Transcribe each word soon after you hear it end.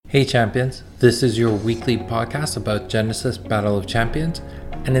Hey champions, this is your weekly podcast about Genesis Battle of Champions,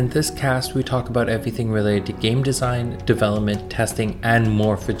 and in this cast we talk about everything related to game design, development, testing, and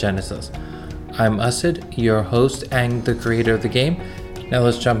more for Genesis. I'm Usid, your host and the creator of the game. Now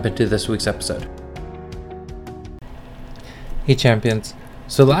let's jump into this week's episode. Hey champions,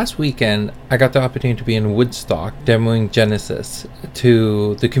 so last weekend I got the opportunity to be in Woodstock demoing Genesis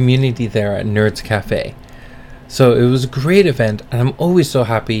to the community there at Nerds Cafe. So it was a great event, and I'm always so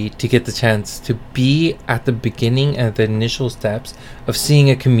happy to get the chance to be at the beginning and the initial steps of seeing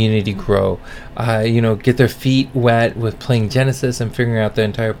a community grow. Get their feet wet with playing Genesis and figuring out the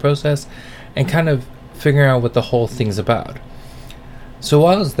entire process and kind of figuring out what the whole thing's about. So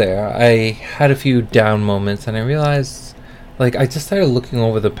while I was there, I had a few down moments, and I realized, I just started looking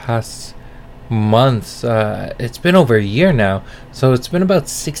over the past months. It's been over a year now, so it's been about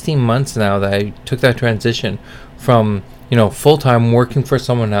 16 months now that I took that transition from full-time working for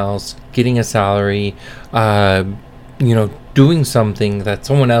someone else, getting a salary, doing something that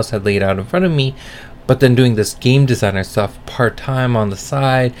someone else had laid out in front of me, but then doing this game designer stuff part-time on the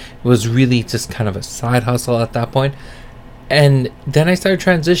side. It was really just kind of a side hustle at that point. And then I started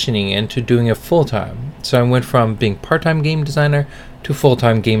transitioning into doing it full-time. So I went from being part-time game designer to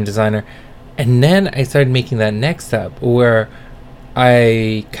full-time game designer. And then I started making that next step where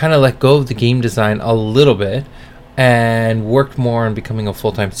I kind of let go of the game design a little bit and worked more on becoming a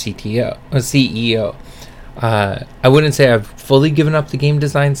full-time CEO. I wouldn't say I've fully given up the game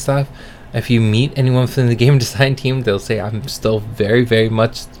design stuff. If you meet anyone from the game design team, they'll say I'm still very, very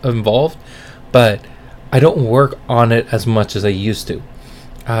much involved, but I don't work on it as much as I used to.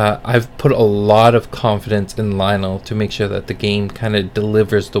 I've put a lot of confidence in Lionel to make sure that the game kind of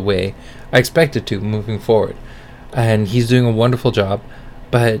delivers the way I expect it to moving forward. And he's doing a wonderful job,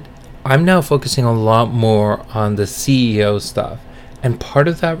 but I'm now focusing a lot more on the CEO stuff. And part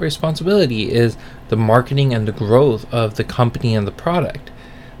of that responsibility is the marketing and the growth of the company and the product.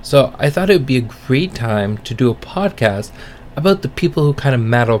 So I thought it would be a great time to do a podcast about the people who kind of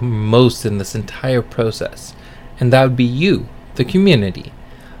matter most in this entire process. And that would be you, the community.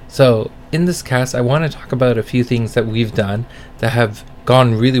 So in this cast, I want to talk about a few things that we've done that have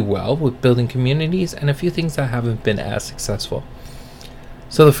gone really well with building communities and a few things that haven't been as successful.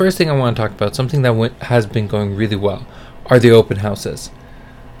 So the first thing I want to talk about, something that has been going really well, are the open houses.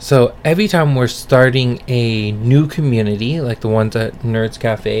 So every time we're starting a new community, like the ones at Nerds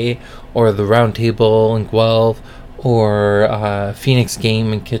Cafe or the Round Table in Guelph or Phoenix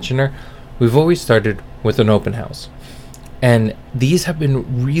Game in Kitchener, we've always started with an open house. And these have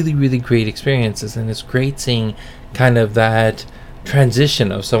been really, really great experiences, and it's great seeing kind of that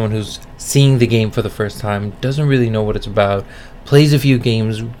transition of someone who's seeing the game for the first time, doesn't really know what it's about, plays a few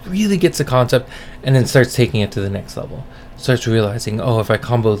games, really gets the concept, and then starts taking it to the next level. Starts realizing, if I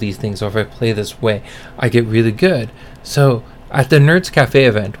combo these things or if I play this way, I get really good. So at the Nerds Cafe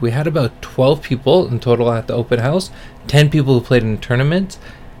event, we had about 12 people in total at the open house, 10 people who played in tournaments,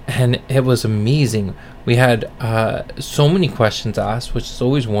 and it was amazing. We had so many questions asked, which is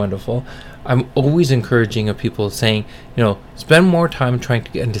always wonderful. I'm always encouraging of people saying, spend more time trying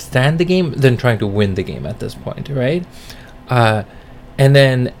to understand the game than trying to win the game at this point, right? And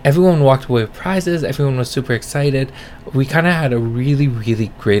then everyone walked away with prizes. Everyone was super excited. We kind of had a really,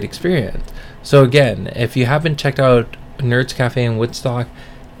 really great experience. So again, if you haven't checked out Nerds Cafe in Woodstock,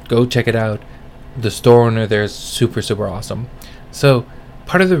 go check it out. The store owner there is super, super awesome. So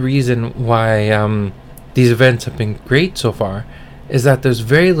part of the reason why these events have been great so far is that there's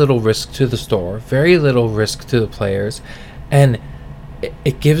very little risk to the store, very little risk to the players, and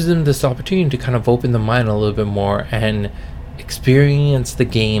it gives them this opportunity to kind of open the mind a little bit more and experience the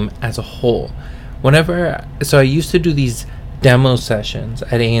game as a whole. So I used to do these demo sessions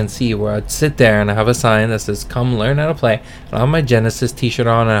at ANC where I'd sit there and I have a sign that says come learn how to play, and I have my Genesis t-shirt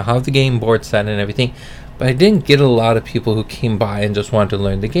on and I have the game board set and everything, but I didn't get a lot of people who came by and just wanted to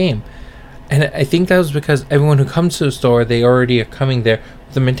learn the game. And I think that was because everyone who comes to the store, they already are coming there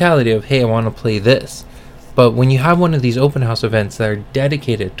with the mentality of, hey, I want to play this. But when you have one of these open house events that are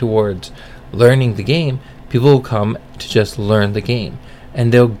dedicated towards learning the game, people will come to just learn the game,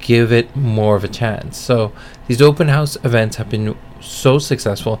 and they'll give it more of a chance. So these open house events have been so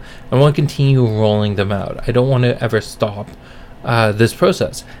successful. I want to continue rolling them out. I don't want to ever stop this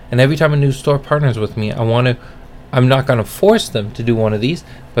process. And every time a new store partners with me, I'm not going to force them to do one of these,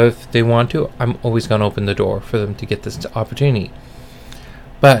 but if they want to, I'm always going to open the door for them to get this opportunity.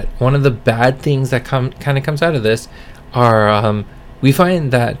 But one of the bad things that kind of comes out of this are we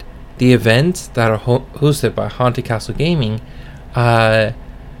find that the events that are hosted by Haunted Castle Gaming,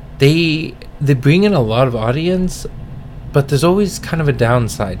 they bring in a lot of audience, but there's always kind of a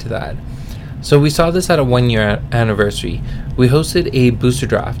downside to that. So we saw this at a 1-year anniversary. We hosted a booster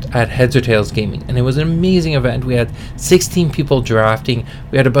draft at Heads or Tails Gaming, and it was an amazing event. We had 16 people drafting.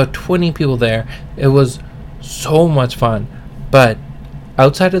 We had about 20 people there. It was so much fun. But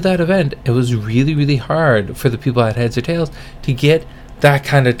outside of that event, it was really, really hard for the people at Heads or Tails to get that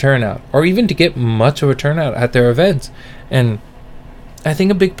kind of turnout, or even to get much of a turnout at their events. And I think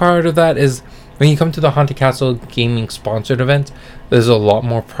a big part of that is when you come to the Haunted Castle Gaming sponsored events, there's a lot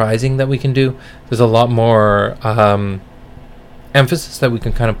more prizing that we can do. There's a lot more emphasis that we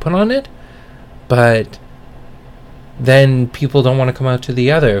can kind of put on it. But then people don't want to come out to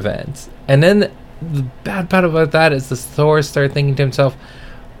the other events. And then the bad part about that is the stores start thinking to himself,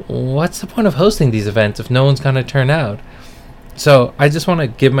 what's the point of hosting these events if no one's going to turn out? So I just want to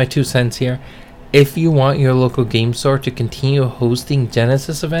give my 2 cents here. If you want your local game store to continue hosting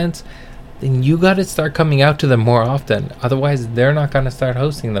Genesis events, then you got to start coming out to them more often. Otherwise, they're not going to start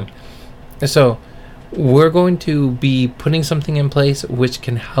hosting them. So we're going to be putting something in place which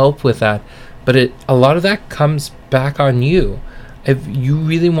can help with that. But a lot of that comes back on you. If you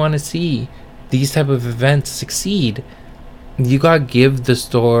really want to see these type of events succeed, you got to give the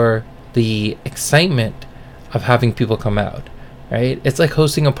store the excitement of having people come out, right? It's like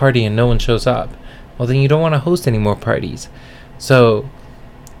hosting a party and no one shows up. Well, then you don't want to host any more parties. So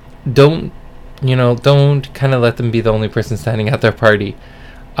don't kind of let them be the only person standing at their party.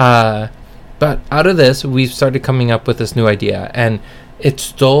 But out of this, we've started coming up with this new idea, and it's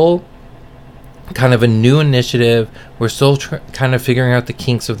still kind of a new initiative. We're still kind of figuring out the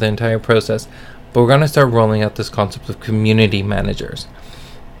kinks of the entire process, but we're going to start rolling out this concept of community managers.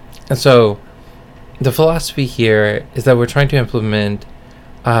 And so the philosophy here is that we're trying to implement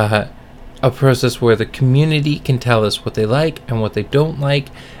a process where the community can tell us what they like and what they don't like,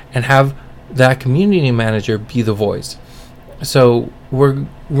 and have that community manager be the voice. So we're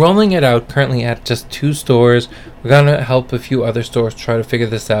rolling it out currently at just 2 stores. We're going to help a few other stores try to figure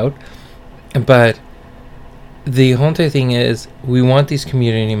this out. But the whole entire thing is we want these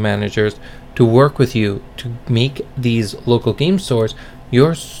community managers to work with you to make these local game stores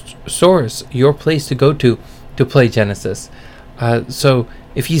your source, your place to go to play Genesis. So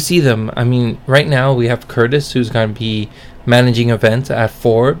if you see them, I mean, right now we have Curtis, who's going to be managing events at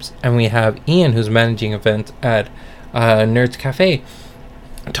Forbes, and we have Ian, who's managing events at Nerds Cafe.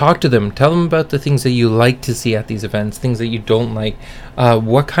 Talk to them, tell them about the things that you like to see at these events, things that you don't like.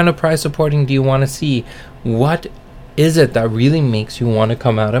 What kind of prize supporting do you want to see? What is it that really makes you want to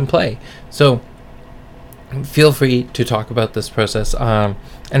come out and play? So feel free to talk about this process. And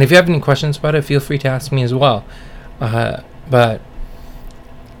if you have any questions about it, feel free to ask me as well. But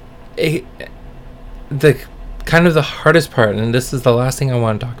the kind of the hardest part, and this is the last thing I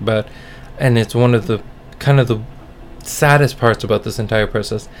want to talk about, and it's one of the kind of the saddest parts about this entire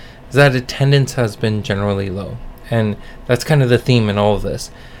process, is that attendance has been generally low. And that's kind of the theme in all of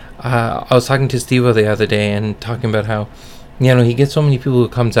this. I was talking to Steve the other day and talking about how, he gets so many people who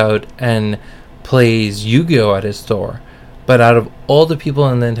comes out and plays Yu-Gi-Oh at his store, but out of all the people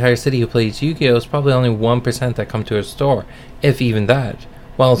in the entire city who plays Yu-Gi-Oh, it's probably only 1% that come to his store, if even that.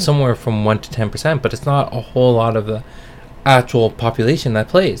 Well, somewhere from 1 to 10%, but it's not a whole lot of the actual population that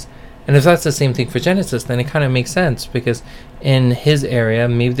plays. And if that's the same thing for Genesis, then it kind of makes sense, because in his area,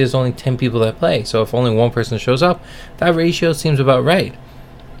 maybe there's only 10 people that play. So if only one person shows up, that ratio seems about right.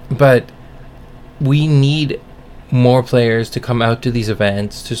 But we need more players to come out to these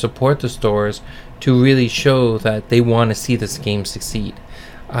events, to support the stores, to really show that they want to see this game succeed.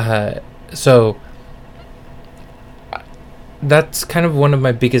 So that's kind of one of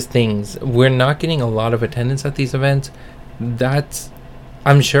my biggest things. We're not getting a lot of attendance at these events.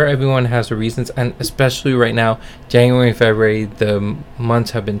 I'm sure everyone has their reasons, and especially right now, January and February, the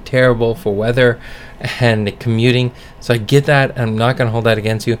months have been terrible for weather and commuting. So I get that. I'm not going to hold that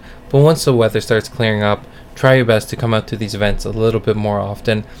against you. But once the weather starts clearing up, try your best to come out to these events a little bit more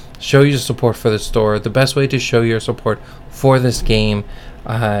often. Show your support for the store. The best way to show your support for this game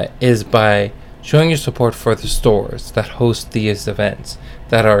is by showing your support for the stores that host these events,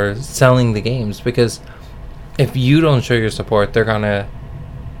 that are selling the games. Because if you don't show your support, they're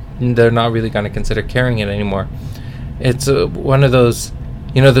not really going to consider carrying it anymore. It's one of those,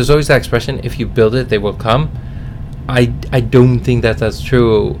 there's always that expression, if you build it, they will come. I don't think that's as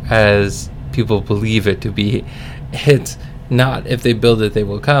true as people believe it to be. It's not, if they build it, they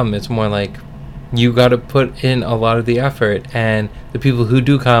will come. It's more like you got to put in a lot of the effort, and the people who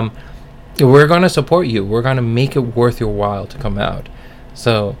do come, we're going to support you. We're going to make it worth your while to come out.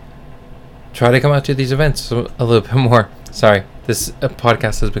 So try to come out to these events a little bit more. Sorry, this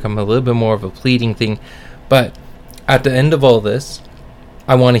podcast has become a little bit more of a pleading thing, but at the end of all this,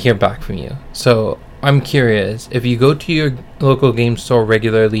 I want to hear back from you. So I'm curious, if you go to your local game store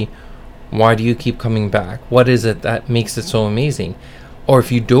regularly, why do you keep coming back? What is it that makes it so amazing? Or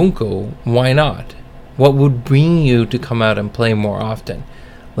if you don't go, why not? What would bring you to come out and play more often?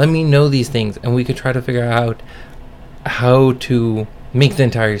 Let me know these things, and we could try to figure out how to make the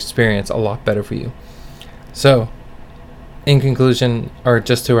entire experience a lot better for you. So, in conclusion, or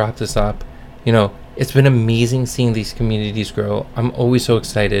just to wrap this up, it's been amazing seeing these communities grow. I'm always so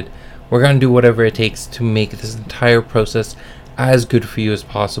excited. We're going to do whatever it takes to make this entire process as good for you as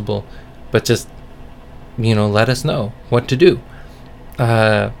possible. But just, let us know what to do.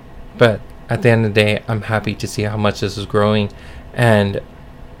 But at the end of the day, I'm happy to see how much this is growing. And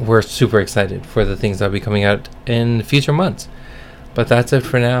we're super excited for the things that will be coming out in future months. But that's it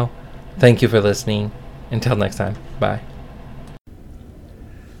for now. Thank you for listening. Until next time. Bye.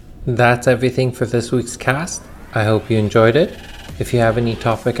 That's everything for this week's cast. I hope you enjoyed it. If you have any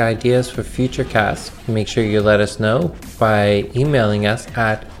topic ideas for future casts, make sure you let us know by emailing us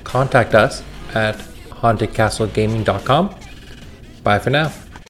at contactus@hauntedcastlegaming.com. Bye for now.